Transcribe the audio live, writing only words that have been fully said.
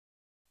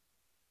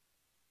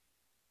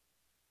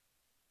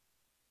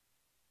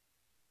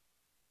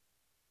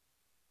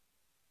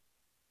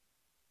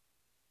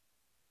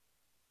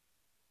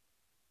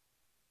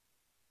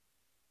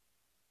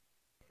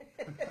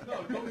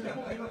Não, então você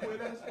combina com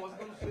ele a resposta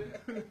para você.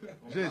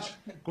 Gente,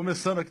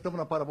 começando aqui, estamos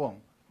na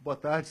Parabom. Boa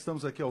tarde,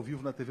 estamos aqui ao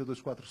vivo na TV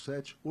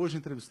 247, hoje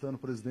entrevistando o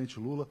presidente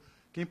Lula.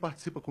 Quem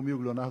participa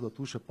comigo, Leonardo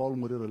Atucha, Paulo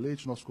Moreira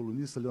Leite, nosso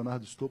colunista,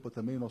 Leonardo Stoppa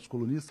também, nosso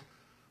colunista.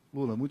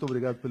 Lula, muito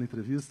obrigado pela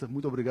entrevista,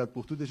 muito obrigado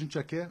por tudo. E a gente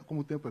já quer,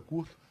 como o tempo é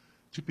curto,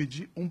 te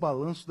pedir um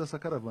balanço dessa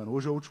caravana.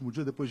 Hoje é o último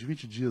dia, depois de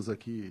 20 dias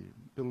aqui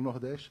pelo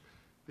Nordeste,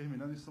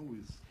 terminando em São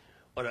Luís.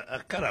 Ora,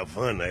 a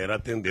caravana, ela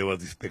atendeu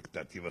às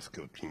expectativas que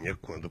eu tinha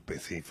quando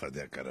pensei em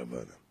fazer a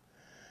caravana.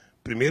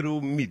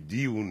 Primeiro,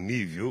 medir o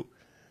nível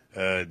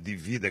de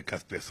vida que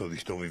as pessoas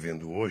estão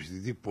vivendo hoje e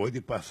depois de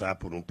passar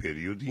por um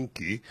período em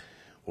que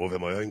houve a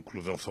maior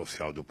inclusão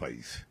social do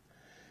país.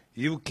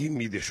 E o que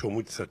me deixou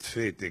muito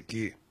satisfeito é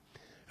que,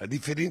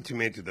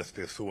 diferentemente das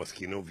pessoas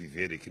que não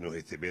viveram e que não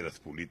receberam as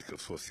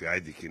políticas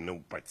sociais e que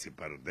não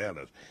participaram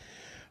delas,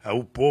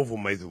 o povo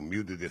mais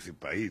humilde desse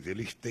país,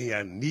 eles têm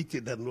a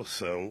nítida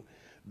noção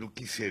do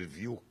que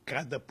serviu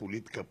cada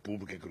política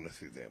pública que nós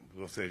fizemos.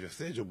 Ou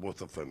seja o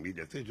Bolsa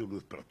Família, seja o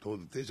Luz para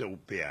Todos, seja o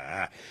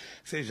PAA,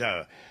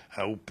 seja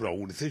o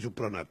ProUni, seja o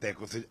Pronatec,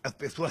 ou seja, as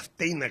pessoas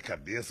têm na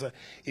cabeça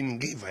e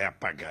ninguém vai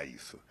apagar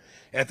isso.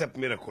 Essa é a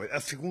primeira coisa.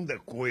 A segunda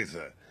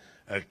coisa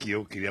que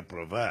eu queria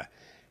provar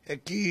é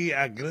que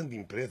a grande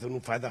imprensa não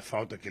faz a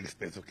falta que eles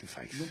pensam que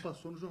faz. Não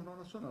passou no Jornal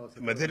Nacional.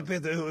 Mas ele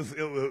pensa,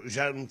 eu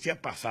já não tinha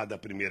passado a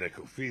primeira que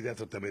eu fiz,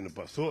 essa também não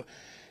passou.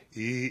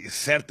 E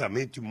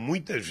certamente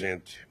muita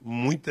gente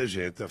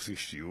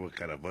assistiu a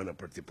caravana,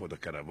 participou da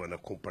caravana,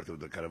 compartilhou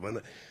da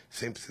caravana,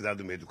 sem precisar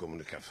do meio de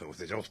comunicação. Ou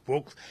seja, aos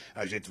poucos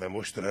a gente vai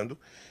mostrando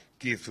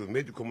que se os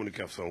meios de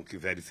comunicação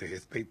quiserem ser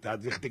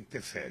respeitados, eles têm que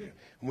ter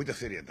muita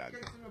seriedade. Eu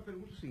quero fazer uma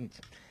pergunta seguinte.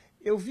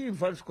 Eu vi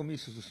vários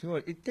comícios do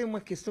senhor e tem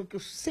uma questão que o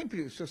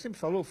senhor sempre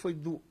falou, foi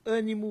do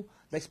ânimo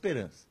da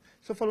esperança.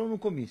 O senhor falou num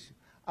comício.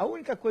 A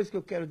única coisa que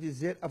eu quero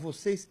dizer a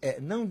vocês é,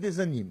 não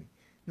desanime.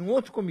 Num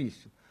outro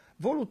comício,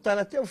 vou lutar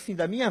até o fim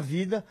da minha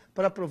vida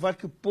para provar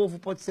que o povo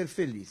pode ser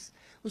feliz.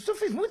 O senhor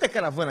fez muita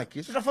caravana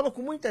aqui, o senhor já falou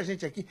com muita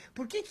gente aqui.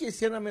 Por que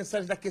esse ano a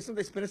mensagem da questão da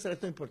esperança era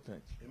tão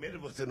importante? Primeiro,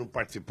 você não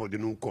participou de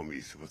nenhum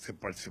comício, você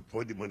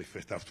participou de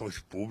manifestações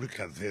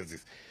públicas, às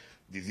vezes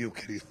diziam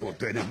que era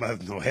espontâneo, mas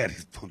não era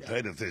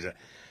espontâneo, ou seja,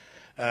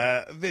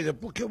 veja,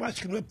 porque eu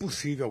acho que não é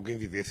possível alguém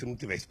viver se não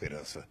tiver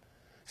esperança,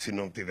 se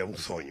não tiver um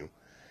sonho.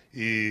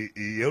 E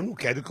eu não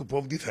quero que o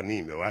povo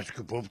desanime, eu acho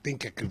que o povo tem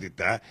que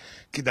acreditar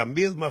que da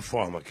mesma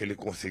forma que ele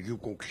conseguiu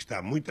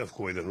conquistar muitas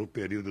coisas no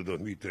período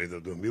 2003 a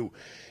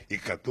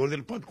 2014,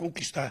 ele pode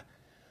conquistar.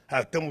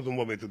 Estamos num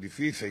momento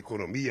difícil, a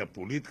economia, a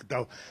política e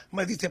tal,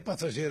 mas isso é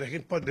passageiro, a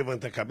gente pode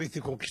levantar a cabeça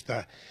e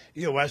conquistar.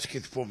 E eu acho que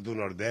esse povo do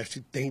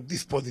Nordeste tem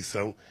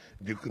disposição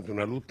de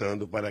continuar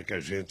lutando para que a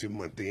gente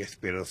mantenha a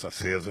esperança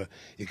acesa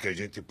e que a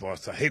gente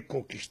possa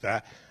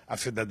reconquistar a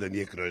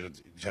cidadania que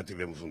nós já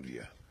tivemos um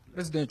dia.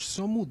 Presidente, o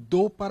senhor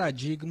mudou o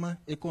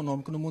paradigma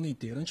econômico no mundo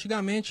inteiro.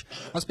 Antigamente,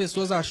 as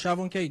pessoas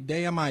achavam que a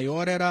ideia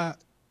maior era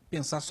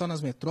pensar só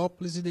nas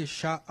metrópoles e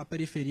deixar a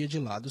periferia de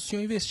lado. O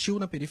senhor investiu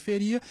na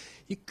periferia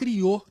e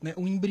criou, né,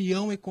 um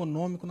embrião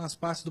econômico nas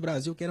partes do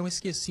Brasil que eram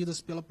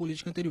esquecidas pela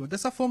política anterior.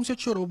 Dessa forma, o senhor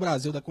tirou o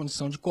Brasil da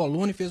condição de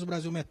colônia e fez o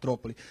Brasil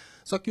metrópole.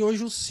 Só que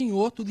hoje o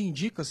senhor, tudo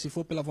indica, se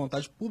for pela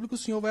vontade pública, o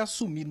senhor vai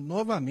assumir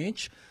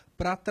novamente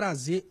para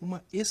trazer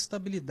uma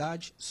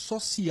estabilidade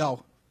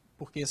social.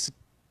 Porque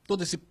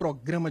todo esse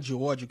programa de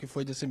ódio que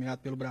foi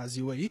disseminado pelo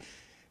Brasil aí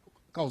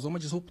causou uma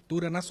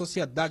disruptura na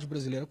sociedade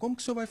brasileira. Como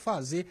que o senhor vai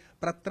fazer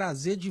para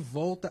trazer de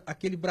volta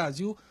aquele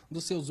Brasil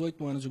dos seus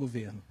 8 anos de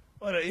governo?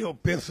 Olha, eu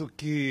penso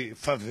que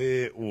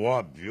fazer o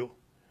óbvio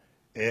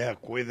é a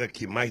coisa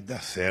que mais dá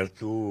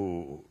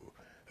certo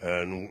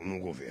num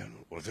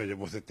governo. Ou seja,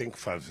 você tem que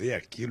fazer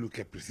aquilo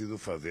que é preciso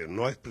fazer.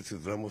 Nós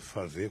precisamos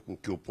fazer com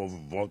que o povo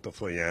volte a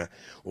sonhar,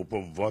 o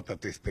povo volte a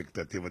ter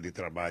expectativa de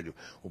trabalho,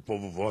 o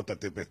povo volte a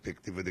ter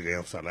perspectiva de ganhar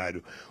um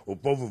salário, o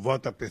povo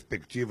volte a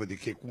perspectiva de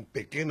que com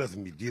pequenas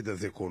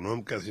medidas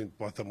econômicas a gente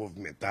possa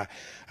movimentar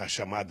a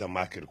chamada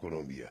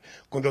macroeconomia.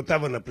 Quando eu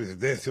estava na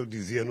presidência, eu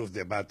dizia nos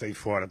debates aí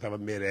fora, estava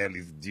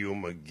Meirelles,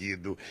 Dilma,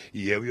 Guido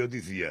e eu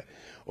dizia,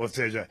 ou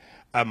seja,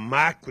 a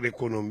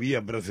macroeconomia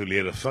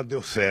brasileira só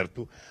deu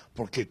certo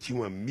porque tinha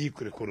uma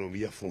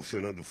microeconomia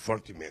funcionando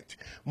fortemente.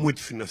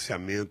 Muito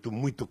financiamento,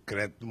 muito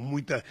crédito,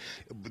 muito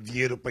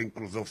dinheiro para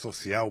inclusão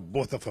social,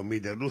 Bolsa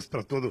Família, Luz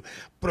para Todos,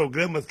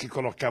 programas que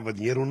colocavam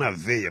dinheiro na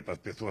veia para as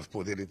pessoas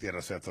poderem ter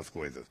acesso a essas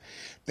coisas.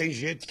 Tem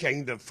gente que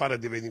ainda fala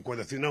de vez em quando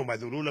assim, não,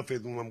 mas o Lula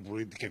fez uma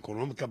política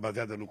econômica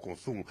baseada no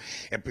consumo,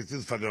 é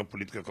preciso fazer uma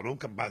política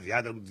econômica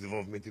baseada no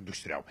desenvolvimento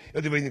industrial.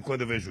 Eu de vez em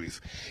quando eu vejo isso.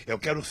 Eu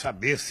quero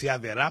saber se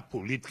haverá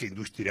política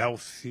industrial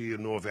se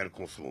não houver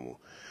consumo.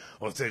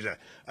 Ou seja,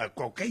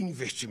 qualquer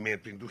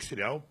investimento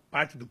industrial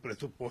parte do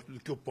pressuposto de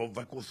que o povo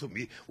vai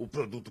consumir o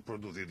produto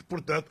produzido.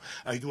 Portanto,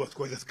 as duas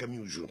coisas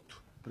caminham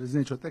junto.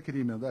 Presidente, eu até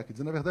queria emendar, quer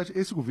dizer, na verdade,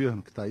 esse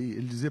governo que está aí,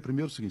 ele dizia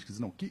primeiro o seguinte, quer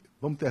dizer, não, que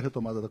vamos ter a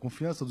retomada da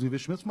confiança, dos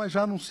investimentos, mas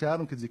já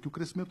anunciaram, quer dizer, que o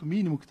crescimento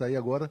mínimo que está aí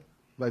agora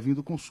vai vir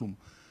do consumo.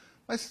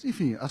 Mas,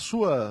 enfim, a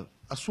sua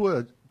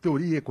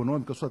teoria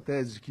econômica, a sua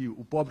tese de que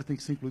o pobre tem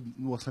que ser incluído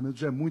no orçamento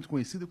já é muito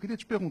conhecida. Eu queria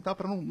te perguntar,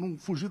 para não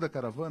fugir da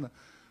caravana,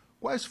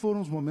 quais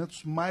foram os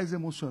momentos mais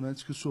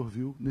emocionantes que o senhor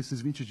viu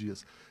nesses 20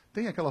 dias?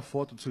 Tem aquela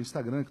foto do seu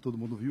Instagram que todo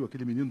mundo viu,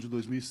 aquele menino de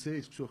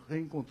 2006, que o senhor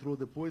reencontrou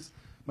depois,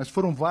 mas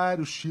foram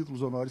vários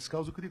títulos honoris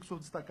causa. Eu queria que o senhor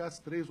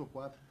destacasse 3 ou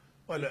 4.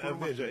 Olha,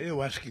 veja,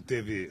 eu acho que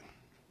teve...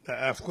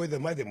 As coisas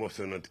mais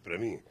emocionantes para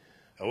mim,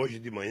 hoje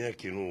de manhã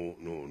aqui no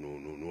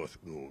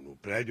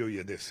prédio eu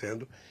ia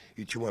descendo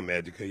e tinha uma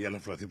médica e ela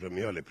falou assim para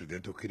mim, olha,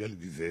 presidente, eu queria lhe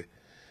dizer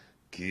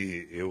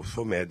que eu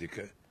sou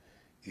médica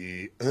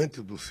e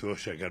antes do senhor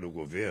chegar no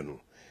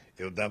governo,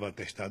 eu dava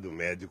atestado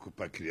médico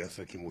para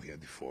criança que morria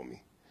de fome.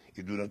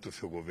 E durante o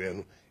seu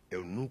governo,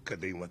 eu nunca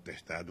dei um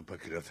atestado para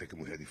criança que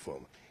morria de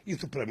fome.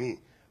 Isso, para mim,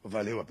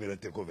 valeu a pena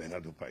ter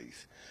governado o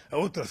país.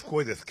 Outras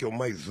coisas que eu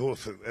mais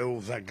ouço é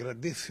os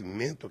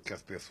agradecimentos que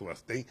as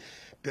pessoas têm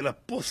pela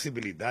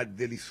possibilidade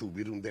deles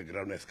subir um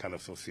degrau na escala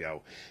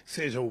social.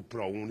 Seja o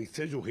ProUni,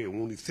 seja o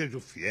Reúne, seja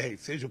o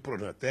FIES, seja o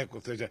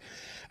Pronateco, seja...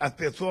 As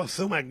pessoas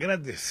são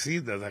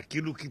agradecidas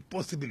àquilo que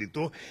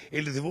possibilitou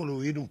eles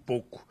evoluírem um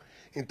pouco.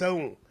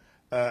 Então...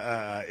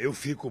 eu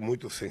fico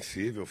muito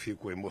sensível,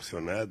 fico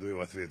emocionado, eu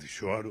às vezes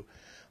choro,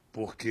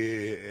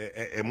 porque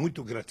é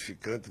muito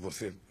gratificante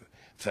você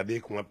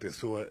saber que uma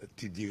pessoa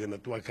te diga na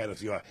tua cara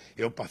assim, ó,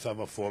 eu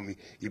passava fome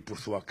e por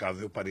sua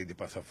causa eu parei de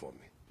passar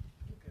fome.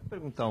 Eu quero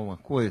perguntar uma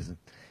coisa,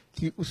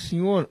 que o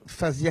senhor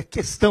fazia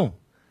questão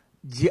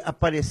de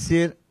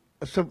aparecer,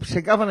 o senhor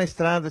chegava na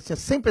estrada, tinha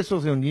 100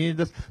 pessoas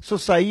reunidas, o senhor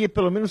saía e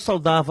pelo menos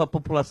saudava a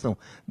população.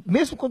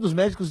 Mesmo quando os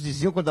médicos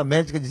diziam, quando a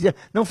médica dizia,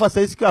 não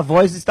faça isso que a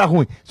voz está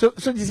ruim.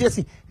 O senhor dizia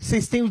assim,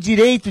 vocês têm o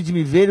direito de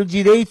me ver, o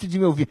direito de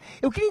me ouvir.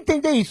 Eu queria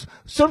entender isso.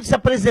 O senhor se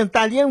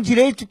apresentar ali é um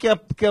direito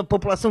que a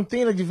população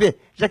tem de ver,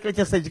 já que ele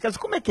tinha saído de casa.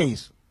 Como é que é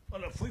isso?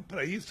 Olha, foi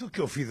para isso que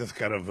eu fiz as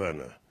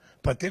caravanas.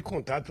 Para ter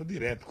contato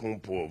direto com o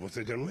povo. Ou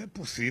seja, não é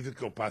possível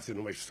que eu passe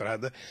numa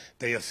estrada,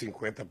 tenha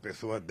 50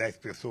 pessoas, 10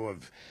 pessoas,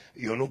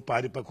 e eu não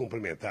pare para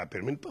cumprimentar,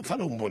 pelo menos para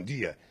falar um bom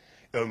dia.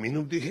 É o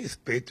mínimo de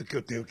respeito que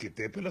eu tenho que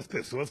ter pelas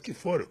pessoas que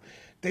foram.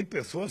 Tem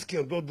pessoas que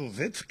andou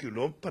 200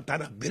 quilômetros para estar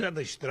na beira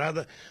da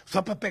estrada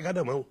só para pegar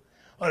na mão.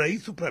 Ora,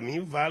 isso para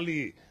mim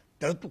vale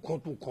tanto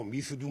quanto um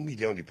comício de 1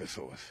 milhão de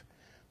pessoas.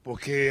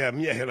 Porque a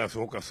minha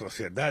relação com a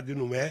sociedade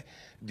não é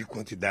de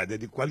quantidade, é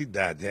de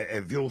qualidade.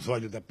 É ver os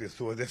olhos das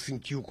pessoas, é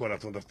sentir o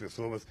coração das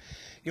pessoas.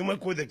 E uma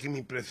coisa que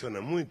me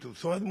impressiona muito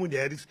são as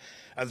mulheres,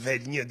 as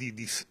velhinhas de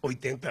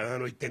 80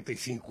 anos,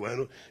 85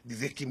 anos,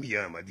 dizer que me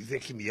ama, dizer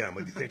que me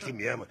ama, dizer que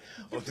me ama.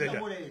 Ou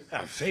seja,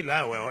 sei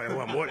lá,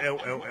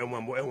 é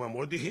um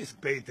amor de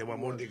respeito, é um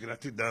amor de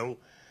gratidão,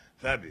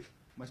 sabe?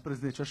 Mas,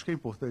 presidente, acho que é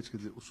importante, quer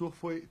dizer, o senhor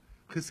foi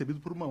recebido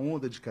por uma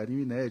onda de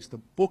carinho inédita,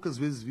 poucas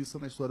vezes vista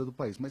na história do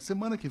país. Mas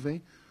semana que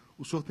vem,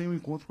 o senhor tem um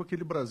encontro com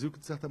aquele Brasil que,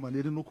 de certa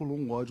maneira, inoculou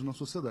um ódio na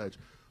sociedade.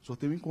 O senhor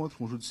tem um encontro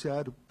com o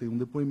judiciário, tem um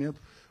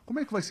depoimento. Como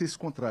é que vai ser esse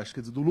contraste? Quer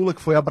dizer, do Lula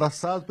que foi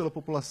abraçado pela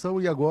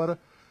população e agora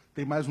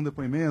tem mais um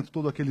depoimento,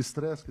 todo aquele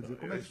estresse? Quer dizer,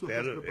 como é que o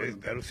senhor eu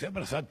espero ser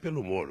abraçado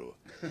pelo Moro.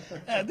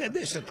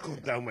 Deixa eu te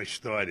contar uma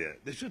história.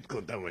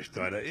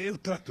 Eu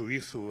trato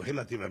isso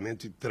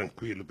relativamente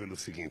tranquilo pelo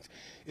seguinte.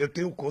 Eu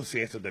tenho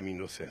consciência da minha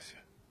inocência.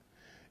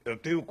 Eu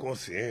tenho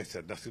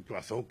consciência da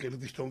situação que eles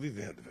estão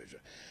vivendo, veja.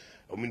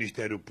 O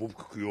Ministério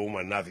Público criou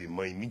uma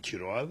nave-mãe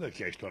mentirosa,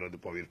 que é a história do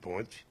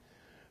Fonte,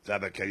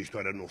 sabe? Aquela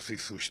história não se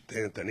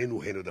sustenta nem no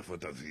reino da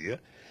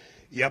fantasia,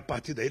 e a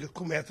partir daí eles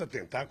começam a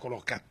tentar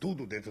colocar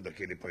tudo dentro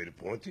daquele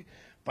Fonte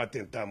para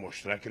tentar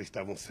mostrar que eles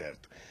estavam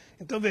certos.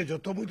 Então, veja, eu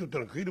estou muito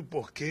tranquilo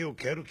porque eu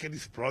quero que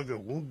eles provem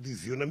algum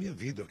desvio na minha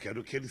vida, eu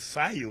quero que eles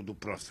saiam do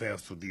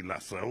processo de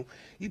ilação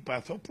e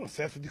passem ao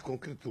processo de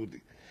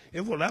concretude.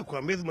 Eu vou lá com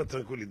a mesma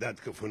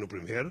tranquilidade que eu fui no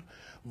primeiro,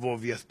 vou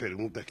ouvir as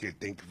perguntas que ele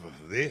tem que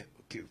fazer,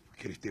 que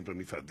eles têm para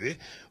me fazer,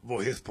 vou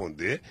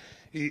responder,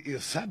 e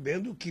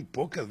sabendo que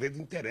poucas vezes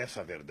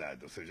interessa a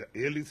verdade. Ou seja,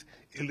 eles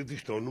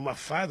estão numa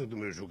fase do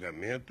meu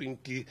julgamento em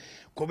que,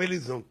 como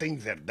eles não têm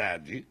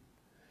verdade,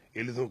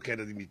 eles não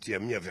querem admitir a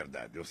minha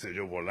verdade. Ou seja,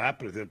 eu vou lá,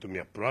 apresento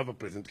minha prova,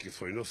 apresento que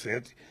sou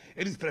inocente,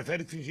 eles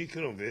preferem fingir que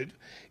não vejo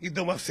e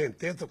dão uma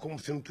sentença como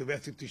se não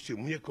tivesse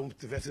testemunha, como se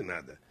tivesse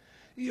nada.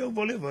 E eu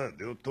vou levando,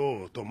 eu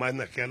tô mais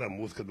naquela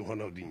música do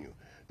Ronaldinho.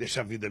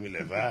 Deixa a vida me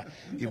levar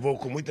e vou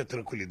com muita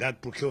tranquilidade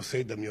porque eu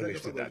sei da minha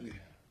honestidade.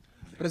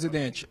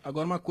 Presidente,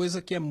 agora uma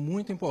coisa que é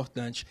muito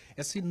importante,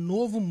 esse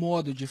novo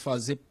modo de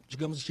fazer,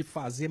 digamos, de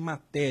fazer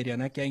matéria,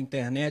 né, que é a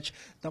internet,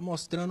 está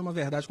mostrando uma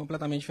verdade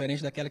completamente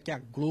diferente daquela que a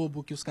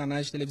Globo, que os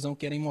canais de televisão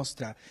querem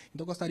mostrar.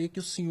 Então eu gostaria que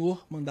o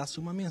senhor mandasse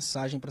uma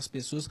mensagem para as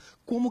pessoas,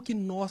 como que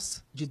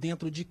nós, de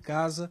dentro de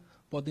casa,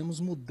 podemos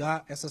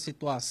mudar essa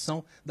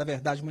situação da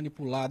verdade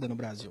manipulada no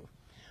Brasil.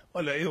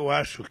 Olha, eu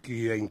acho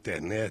que a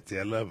internet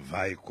ela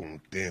vai, com o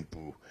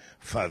tempo,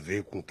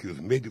 fazer com que os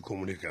meios de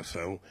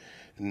comunicação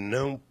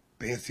não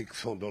pensem que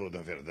são donos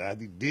da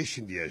verdade e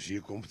deixem de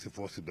agir como se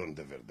fosse dono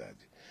da verdade.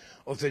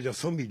 Ou seja,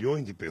 são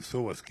milhões de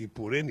pessoas que,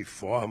 por N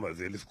formas,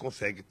 eles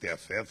conseguem ter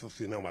acesso,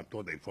 se não a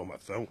toda a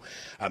informação,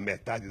 a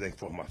metade da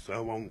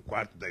informação, a um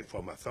quarto da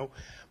informação,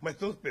 mas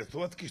são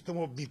pessoas que estão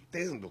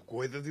obtendo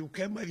coisas e, o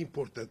que é mais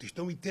importante,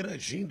 estão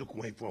interagindo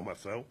com a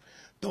informação,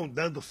 estão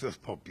dando seus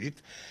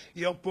palpites,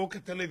 e ao pouco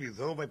a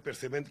televisão vai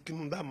percebendo que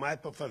não dá mais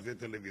para fazer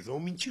televisão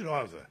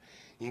mentirosa,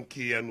 em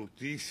que a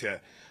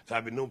notícia,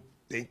 sabe, não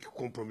tem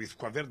compromisso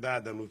com a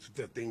verdade, a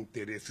notícia tem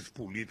interesses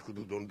políticos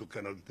do dono do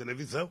canal de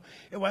televisão.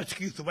 Eu acho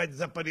que isso vai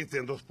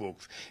desaparecendo aos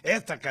poucos.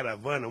 Essa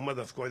caravana, uma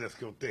das coisas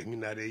que eu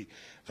terminarei,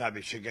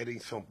 sabe, chegarei em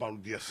São Paulo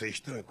dia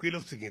 6 tranquilo, é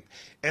o seguinte: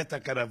 essa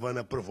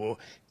caravana provou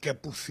que é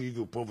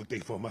possível o povo ter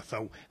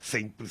informação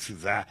sem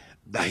precisar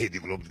da Rede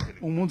Globo de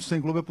televisão. Um mundo sem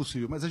Globo é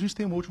possível. Mas a gente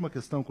tem uma última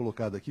questão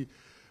colocada aqui.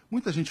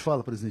 Muita gente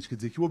fala, presidente, quer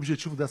dizer, que o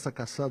objetivo dessa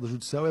caçada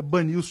judicial é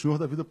banir o senhor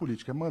da vida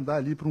política, é mandar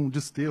ali para um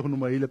desterro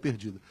numa ilha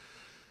perdida.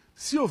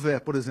 Se houver,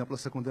 por exemplo,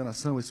 essa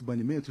condenação, esse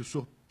banimento, e o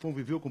senhor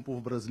conviveu com o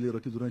povo brasileiro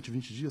aqui durante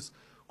 20 dias,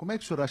 como é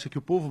que o senhor acha que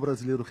o povo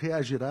brasileiro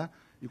reagirá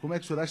e como é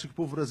que o senhor acha que o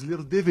povo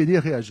brasileiro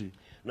deveria reagir?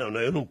 Não,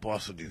 eu não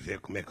posso dizer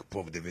como é que o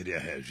povo deveria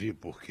reagir,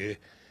 porque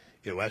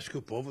eu acho que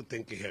o povo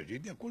tem que reagir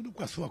de acordo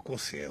com a sua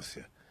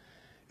consciência.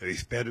 Eu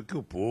espero que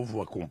o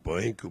povo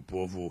acompanhe, que o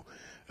povo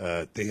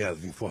tenha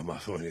as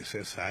informações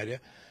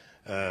necessárias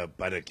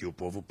para que o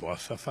povo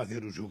possa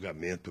fazer o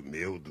julgamento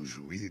meu, do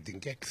juiz, de quem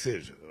quer que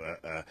seja.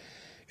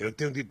 Eu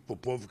tenho dito para o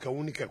povo que a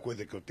única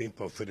coisa que eu tenho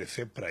para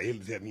oferecer para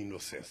eles é a minha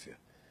inocência.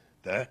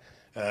 Tá?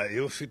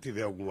 Eu, se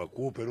tiver alguma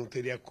culpa, eu não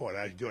teria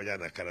coragem de olhar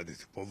na cara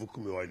desse povo,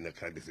 como eu olho na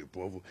cara desse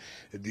povo,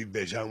 de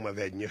beijar uma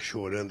velhinha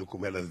chorando,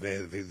 como elas vêm,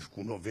 às vezes,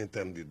 com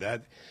 90 anos de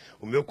idade.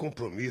 O meu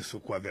compromisso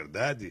com a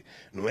verdade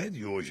não é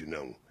de hoje,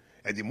 não.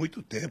 É de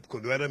muito tempo.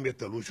 Quando eu era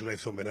metalúrgico lá em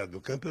São Bernardo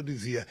do Campo, eu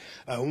dizia: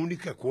 a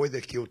única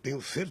coisa que eu tenho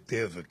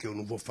certeza que eu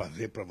não vou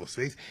fazer para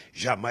vocês,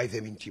 jamais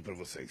é mentir para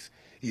vocês.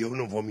 E eu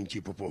não vou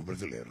mentir para o povo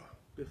brasileiro.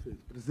 Perfeito.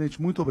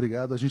 Presidente, muito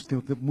obrigado. A gente tem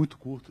um tempo muito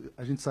curto.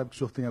 A gente sabe que o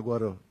senhor tem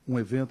agora um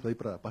evento aí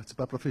para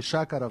participar, para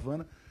fechar a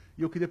caravana.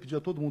 E eu queria pedir a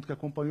todo mundo que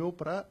acompanhou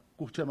para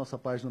curtir a nossa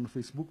página no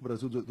Facebook,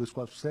 Brasil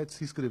 247,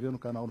 se inscrever no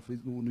canal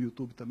no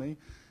YouTube também.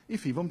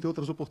 Enfim, vamos ter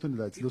outras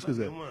oportunidades, se Deus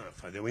quiser.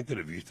 Fazer uma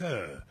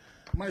entrevista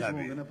mais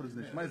longa, né,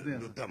 presidente? Mais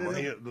densa.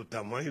 Do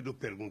tamanho do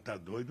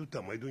perguntador e do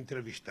tamanho do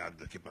entrevistado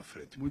daqui para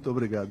frente. Muito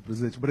obrigado,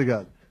 presidente.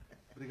 Obrigado.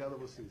 Obrigado a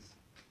vocês.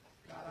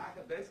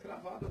 Caraca, 10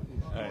 cravadas.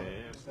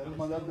 Quero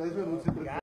mandar 10 minutos.